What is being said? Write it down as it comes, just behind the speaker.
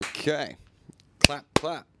Okay. Clap,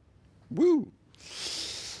 clap. Woo.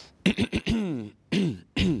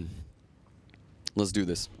 Let's do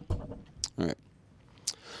this. All right.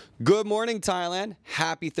 Good morning, Thailand.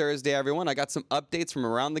 Happy Thursday, everyone. I got some updates from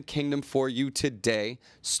around the kingdom for you today,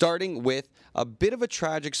 starting with a bit of a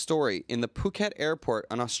tragic story. In the Phuket airport,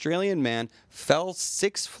 an Australian man fell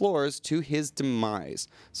 6 floors to his demise.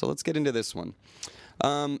 So let's get into this one.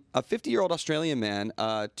 A 50-year-old Australian man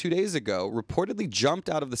 2 days ago reportedly jumped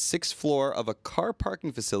out of the 6th floor of a car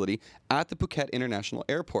parking facility at the Phuket International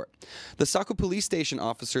Airport. The Sakho police station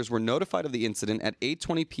officers were notified of the incident at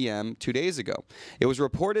 8:20 p.m. 2 days ago. It was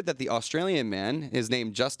reported that the Australian man, his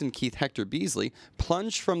name Justin Keith Hector Beasley,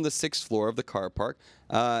 plunged from the 6th floor of the car park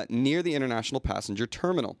near the International Passenger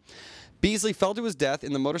Terminal. Beasley fell to his death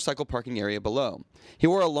in the motorcycle parking area below. He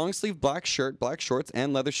wore a long-sleeved black shirt, black shorts,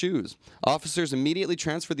 and leather shoes. Officers immediately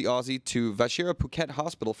transferred the Aussie to Vashira Phuket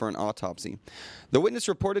Hospital for an autopsy. The witness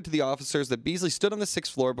reported to the officers that Beasley stood on the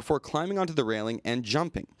 6th floor before climbing onto the railing and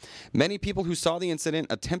jumping. Many people who saw the incident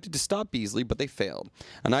attempted to stop Beasley, but they failed.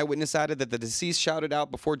 An eyewitness added that the deceased shouted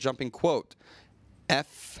out before jumping, quote,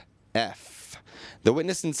 "F. The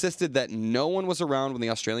witness insisted that no one was around when the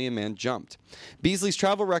Australian man jumped. Beasley's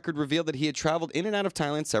travel record revealed that he had traveled in and out of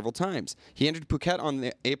Thailand several times. He entered Phuket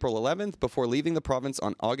on April 11th before leaving the province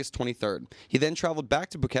on August 23rd. He then traveled back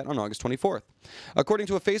to Phuket on August 24th. According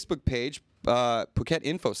to a Facebook page, Phuket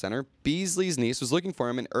Info Center, Beasley's niece was looking for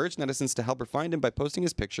him and urged netizens to help her find him by posting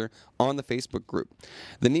his picture on the Facebook group.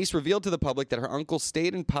 The niece revealed to the public that her uncle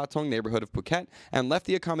stayed in Patong neighborhood of Phuket and left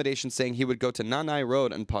the accommodation saying he would go to Nanai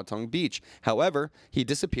Road and Patong Beach. However, he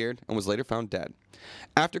disappeared and was later found dead.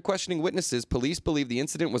 After questioning witnesses, police believe the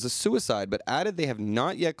incident was a suicide, but added they have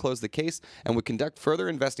not yet closed the case and would conduct further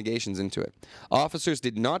investigations into it. Officers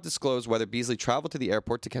did not disclose whether Beasley traveled to the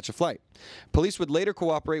airport to catch a flight. Police would later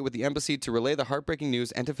cooperate with the embassy to relay the heartbreaking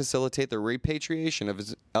news and to facilitate the repatriation of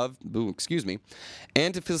his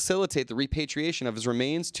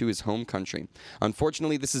remains to his home country.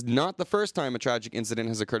 Unfortunately, this is not the first time a tragic incident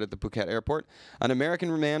has occurred at the Phuket airport. An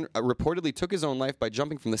American man reportedly took his own life by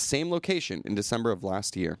jumping from the same location in December of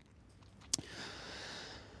last year.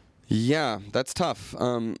 Yeah, that's tough.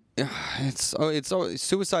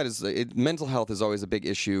 Suicide mental health is always a big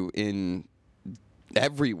issue in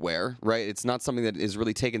everywhere, right? It's not something that is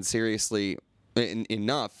really taken seriously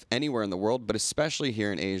enough anywhere in the world, but especially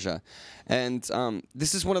here in Asia. And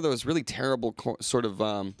this is one of those really terrible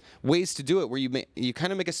ways to do it, where you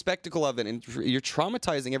kind of make a spectacle of it, and you're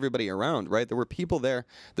traumatizing everybody around, right? There were people there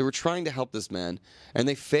that were trying to help this man, and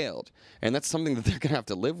they failed, and that's something that they're going to have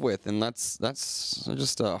to live with, and that's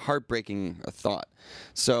just a heartbreaking thought.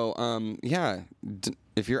 So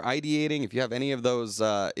if you're ideating, if you have any of those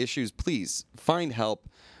issues, please find help.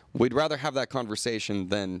 We'd rather have that conversation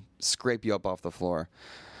than scrape you up off the floor.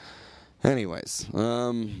 Anyways,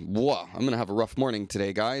 I'm going to have a rough morning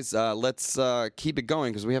today, guys. Let's keep it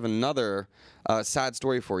going because we have another sad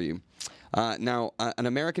story for you. Now, an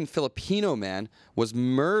American Filipino man was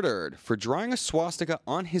murdered for drawing a swastika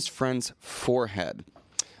on his friend's forehead.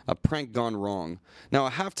 A prank gone wrong. Now, a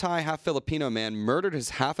half-Thai, half-Filipino man murdered his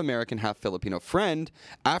half-American, half-Filipino friend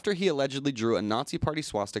after he allegedly drew a Nazi Party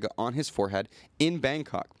swastika on his forehead in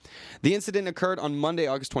Bangkok. The incident occurred on Monday,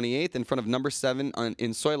 August 28th, in front of number 7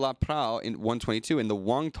 in Soi La Prao in 122 in the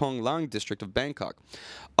Wang Thong Lang district of Bangkok.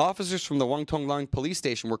 Officers from the Wang Thong Lang police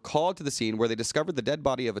station were called to the scene where they discovered the dead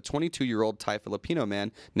body of a 22-year-old Thai-Filipino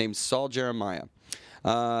man named Saul Jeremiah.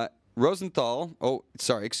 Saul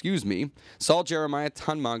Jeremiah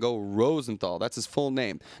Tanmago Rosenthal. That's his full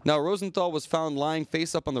name. Now, Rosenthal was found lying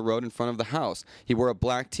face up on the road in front of the house. He wore a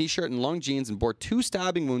black t-shirt and long jeans and bore 2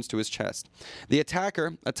 stabbing wounds to his chest. The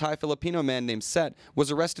attacker, a Thai Filipino man named Set, was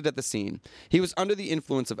arrested at the scene. He was under the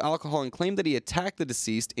influence of alcohol and claimed that he attacked the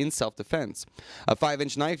deceased in self-defense. A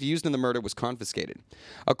 5-inch knife used in the murder was confiscated.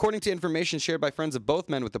 According to information shared by friends of both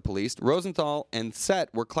men with the police, Rosenthal and Set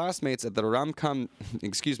were classmates at the Ramkhamhaeng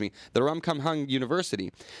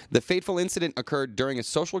University. The fateful incident occurred during a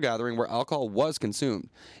social gathering where alcohol was consumed.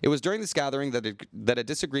 It was during this gathering that a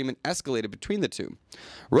disagreement escalated between the two.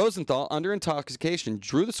 Rosenthal, under intoxication,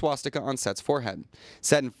 drew the swastika on Set's forehead.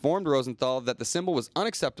 Set informed Rosenthal that the symbol was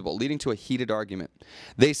unacceptable, leading to a heated argument.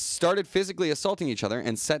 They started physically assaulting each other,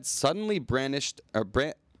 and Set suddenly brandished a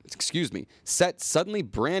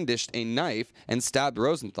knife and stabbed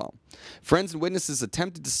Rosenthal. Friends and witnesses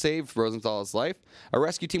attempted to save Rosenthal's life. A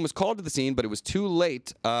rescue team was called to the scene, but it was too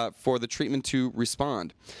late for the treatment to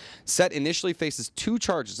respond. Set initially faces 2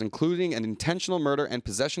 charges, including an intentional murder and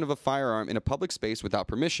possession of a firearm in a public space without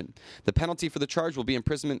permission. The penalty for the charge will be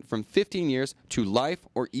imprisonment from 15 years to life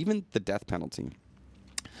or even the death penalty.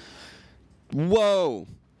 Whoa!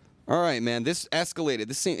 All right, man. This escalated.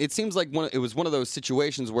 It seems like it was one of those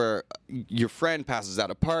situations where your friend passes out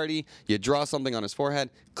a party, you draw something on his forehead.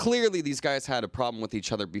 Clearly, these guys had a problem with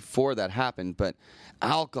each other before that happened, but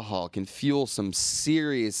alcohol can fuel some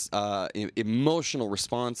serious emotional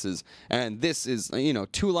responses. And this is,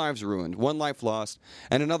 2 lives ruined, 1 life lost,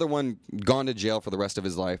 and another one gone to jail for the rest of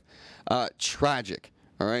his life. Tragic.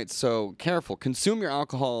 All right, so careful. Consume your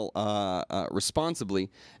alcohol responsibly.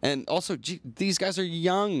 And also, these guys are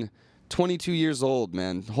young, 22 years old,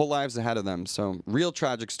 man. Whole lives ahead of them. So, real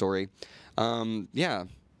tragic story. Yeah,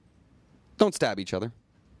 don't stab each other.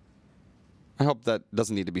 I hope that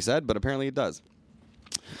doesn't need to be said, but apparently it does.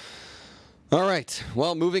 All right,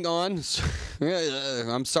 well, moving on.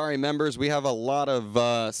 I'm sorry, members. We have a lot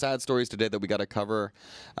of sad stories today that we got to cover,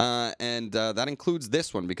 and that includes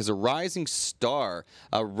this one because a rising star,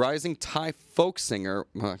 a rising Thai folk singer.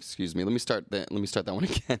 Excuse me. Let me start that one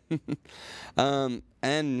again.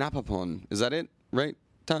 And Napapon. Is that it? Right,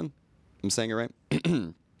 Tan? I'm saying it right.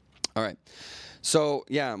 All right. So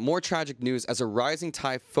yeah, more tragic news as a rising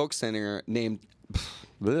Thai folk singer named.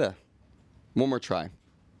 One more try.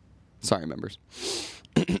 Sorry, members.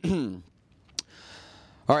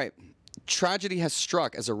 All right. Tragedy has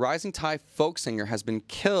struck as a rising Thai folk singer has been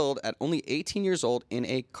killed at only 18 years old in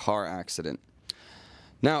a car accident.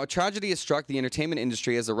 Now, a tragedy has struck the entertainment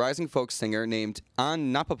industry as a rising folk singer named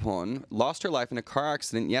An Napapon lost her life in a car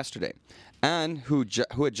accident yesterday. Anne, who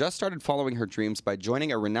had just started following her dreams by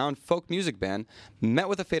joining a renowned folk music band, met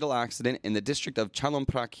with a fatal accident in the district of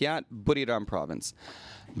Chalomprakyat, Buriram province.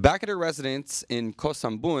 Back at her residence in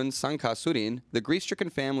Kosambun, Sankasurin, the grief-stricken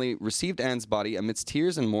family received Anne's body amidst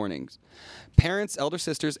tears and mournings. Parents, elder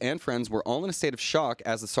sisters, and friends were all in a state of shock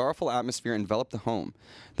as the sorrowful atmosphere enveloped the home.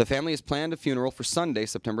 The family has planned a funeral for Sunday,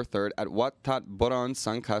 September 3rd, at Wat Tat Boron,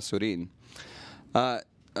 Sankasurin.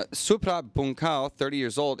 Supra Bunkao, 30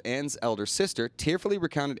 years old, Anne's elder sister, tearfully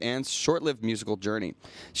recounted Anne's short-lived musical journey.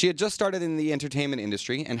 She had just started in the entertainment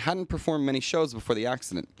industry and hadn't performed many shows before the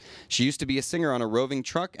accident. She used to be a singer on a roving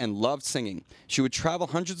truck and loved singing. She would travel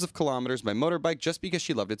hundreds of kilometers by motorbike just because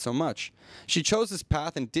she loved it so much. She chose this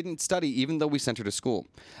path and didn't study even though we sent her to school.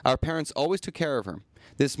 Our parents always took care of her.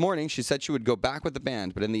 This morning, she said she would go back with the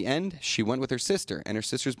band, but in the end, she went with her sister, and her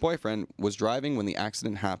sister's boyfriend was driving when the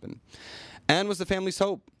accident happened. Anne was the family's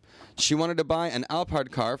hope. She wanted to buy an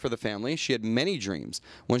Alphard car for the family. She had many dreams.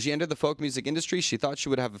 When she entered the folk music industry, she thought she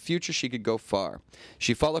would have a future she could go far.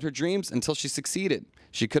 She followed her dreams until she succeeded.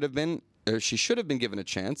 She should have been given a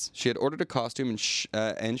chance. She had ordered a costume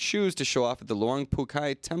and shoes to show off at the Luang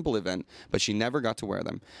Phukai temple event, but she never got to wear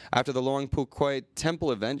them. After the Luang Phukai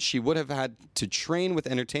temple event, she would have had to train with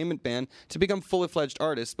entertainment band to become fully fledged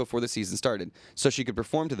artists before the season started, so she could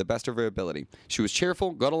perform to the best of her ability. She was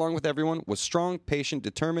cheerful, got along with everyone, was strong, patient,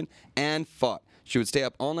 determined, and fought. She would stay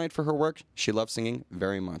up all night for her work. She loved singing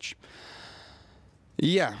very much.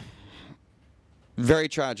 Yeah. Very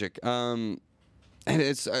tragic. And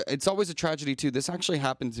it's always a tragedy too. This actually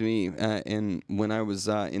happened to me when I was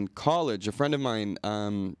in college. A friend of mine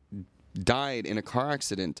died in a car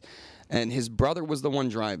accident, and his brother was the one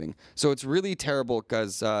driving. So it's really terrible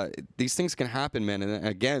because these things can happen, man. And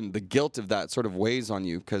again, the guilt of that sort of weighs on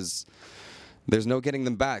you because there's no getting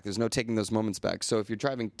them back. There's no taking those moments back. So if you're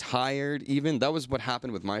driving tired, even that was what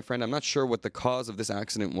happened with my friend. I'm not sure what the cause of this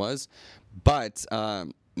accident was, but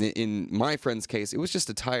in my friend's case, it was just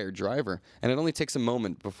a tired driver, and it only takes a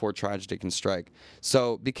moment before tragedy can strike.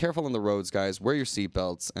 So be careful on the roads, guys. Wear your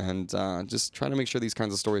seatbelts, and just try to make sure these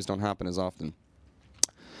kinds of stories don't happen as often.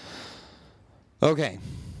 Okay,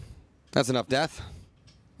 that's enough death,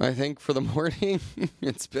 I think, for the morning.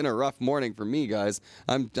 It's been a rough morning for me, guys.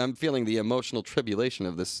 I'm feeling the emotional tribulation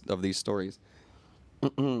of these stories.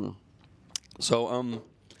 So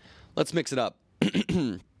let's mix it up.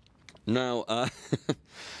 Now,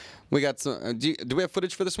 we got some. Do we have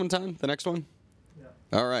footage for this one, Tom? The next one?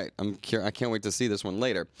 Yeah. All right. I can't wait to see this one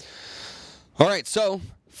later. All right. So,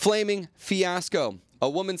 flaming fiasco. A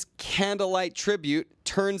woman's candlelight tribute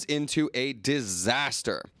turns into a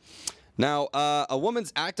disaster. Now, a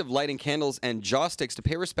woman's act of lighting candles and joss sticks to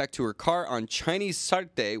pay respect to her car on Chinese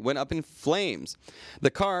Sarte went up in flames.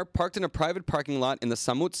 The car, parked in a private parking lot in the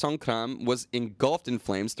Samut Songkram, was engulfed in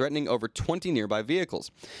flames, threatening over 20 nearby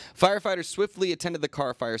vehicles. Firefighters swiftly attended the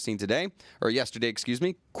car fire scene yesterday,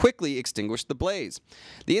 quickly extinguished the blaze.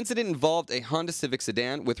 The incident involved a Honda Civic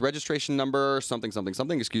sedan with registration number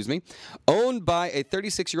owned by a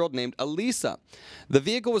 36-year-old named Elisa. The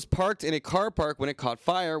vehicle was parked in a car park when it caught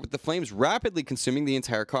fire, with the flames flames rapidly consuming the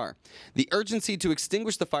entire car. The urgency to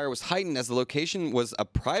extinguish the fire was heightened as the location was a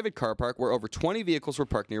private car park where over 20 vehicles were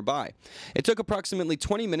parked nearby. It took approximately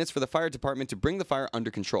 20 minutes for the fire department to bring the fire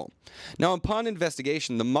under control. Now, upon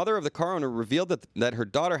investigation, the mother of the car owner revealed that her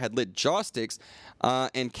daughter had lit joss sticks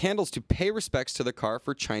and candles to pay respects to the car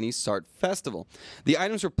for Chinese Sart Festival. The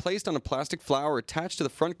items were placed on a plastic flower attached to the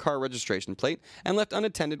front car registration plate and left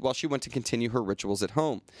unattended while she went to continue her rituals at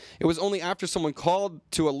home. It was only after someone called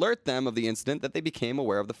to alert them of the incident that they became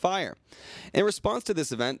aware of the fire. In response to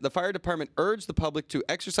this event, the fire department urged the public to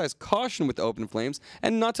exercise caution with open flames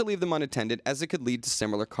and not to leave them unattended, as it could lead to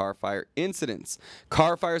similar car fire incidents.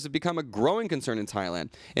 Car fires have become a growing concern in Thailand.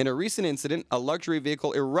 In a recent incident, a luxury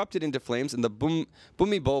vehicle erupted into flames in the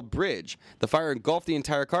Bumibol Bridge. The fire engulfed the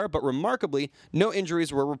entire car, but remarkably, no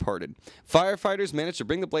injuries were reported. Firefighters managed to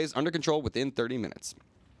bring the blaze under control within 30 minutes.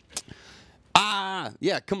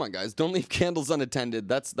 Yeah, come on, guys. Don't leave candles unattended.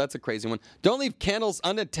 That's a crazy one. Don't leave candles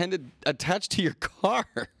unattended attached to your car.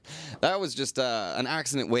 That was just an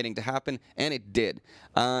accident waiting to happen, and it did.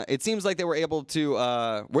 It seems like they were able to,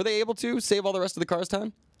 were they able to save all the rest of the car's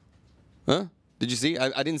time? Huh? Did you see?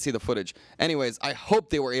 I didn't see the footage. Anyways, I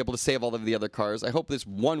hope they were able to save all of the other cars. I hope this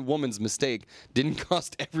one woman's mistake didn't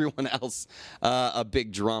cost everyone else a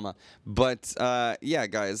big drama. But, yeah,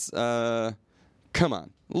 guys, come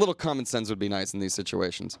on. A little common sense would be nice in these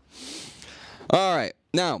situations. All right.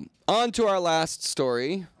 Now, on to our last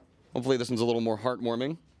story. Hopefully this one's a little more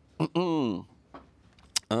heartwarming.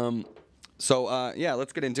 Yeah,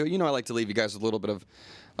 let's get into it. You know I like to leave you guys with a little bit of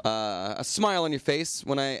a smile on your face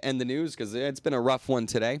when I end the news, because it's been a rough one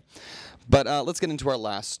today. But let's get into our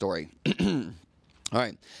last story. All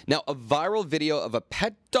right. Now, a viral video of a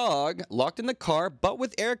pet dog locked in the car, but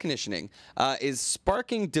with air conditioning, is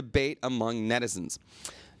sparking debate among netizens.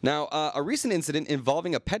 Now, a recent incident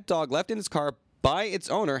involving a pet dog left in his car by its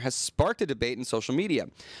owner has sparked a debate in social media.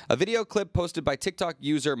 A video clip posted by TikTok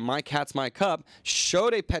user My Cat's My Cup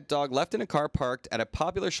showed a pet dog left in a car parked at a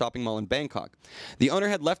popular shopping mall in Bangkok. The owner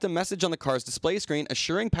had left a message on the car's display screen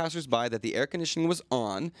assuring passersby that the air conditioning was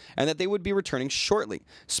on and that they would be returning shortly,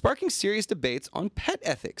 sparking serious debates on pet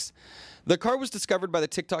ethics. The car was discovered by the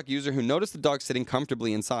TikTok user who noticed the dog sitting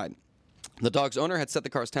comfortably inside. The dog's owner had set the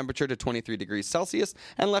car's temperature to 23 degrees Celsius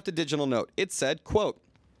and left a digital note. It said, quote,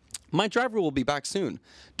 "My driver will be back soon.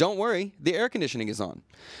 Don't worry, the air conditioning is on."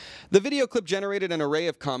 The video clip generated an array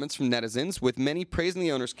of comments from netizens, with many praising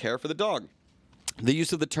the owner's care for the dog. The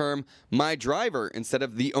use of the term "my driver" instead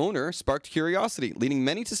of "the owner" sparked curiosity, leading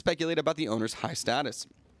many to speculate about the owner's high status.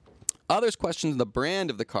 Others questioned the brand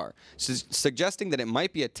of the car, suggesting that it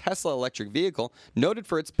might be a Tesla electric vehicle noted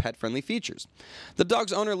for its pet-friendly features. The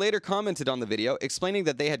dog's owner later commented on the video, explaining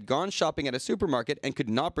that they had gone shopping at a supermarket and could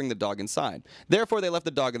not bring the dog inside. Therefore, they left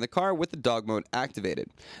the dog in the car with the dog mode activated.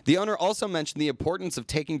 The owner also mentioned the importance of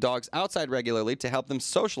taking dogs outside regularly to help them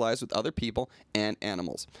socialize with other people and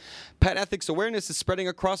animals. Pet ethics awareness is spreading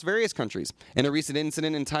across various countries. In a recent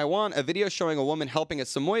incident in Taiwan, a video showing a woman helping a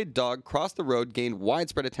Samoyed dog cross the road gained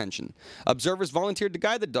widespread attention. Observers volunteered to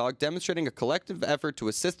guide the dog, demonstrating a collective effort to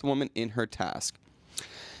assist the woman in her task.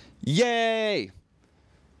 Yay!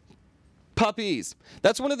 Puppies.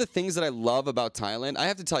 That's one of the things that I love about Thailand. I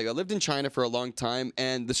have to tell you, I lived in China for a long time,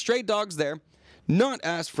 and the stray dogs there, not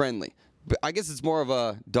as friendly. But I guess it's more of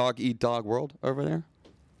a dog-eat-dog world over there.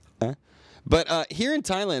 But here in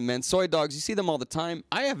Thailand, man, soy dogs, you see them all the time.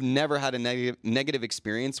 I have never had a negative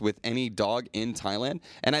experience with any dog in Thailand.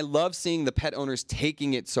 And I love seeing the pet owners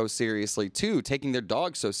taking it so seriously, too, taking their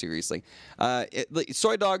dogs so seriously.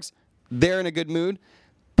 Soy dogs, they're in a good mood.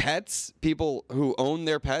 Pets, people who own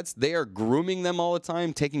their pets, they are grooming them all the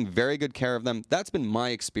time, taking very good care of them. That's been my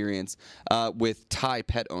experience with Thai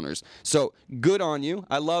pet owners. So good on you.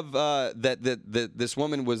 I love that this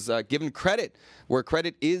woman was given credit where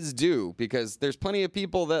credit is due, because there's plenty of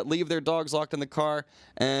people that leave their dogs locked in the car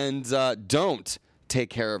and don't take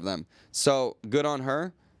care of them. So good on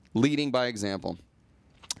her, leading by example.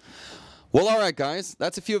 Well, all right, guys,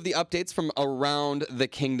 that's a few of the updates from around the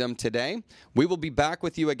kingdom today. We will be back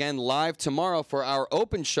with you again live tomorrow for our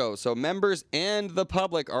open show. So members and the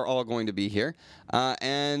public are all going to be here.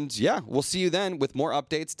 And yeah, we'll see you then with more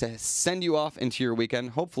updates to send you off into your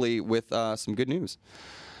weekend, hopefully with some good news.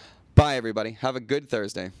 Bye, everybody. Have a good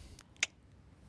Thursday.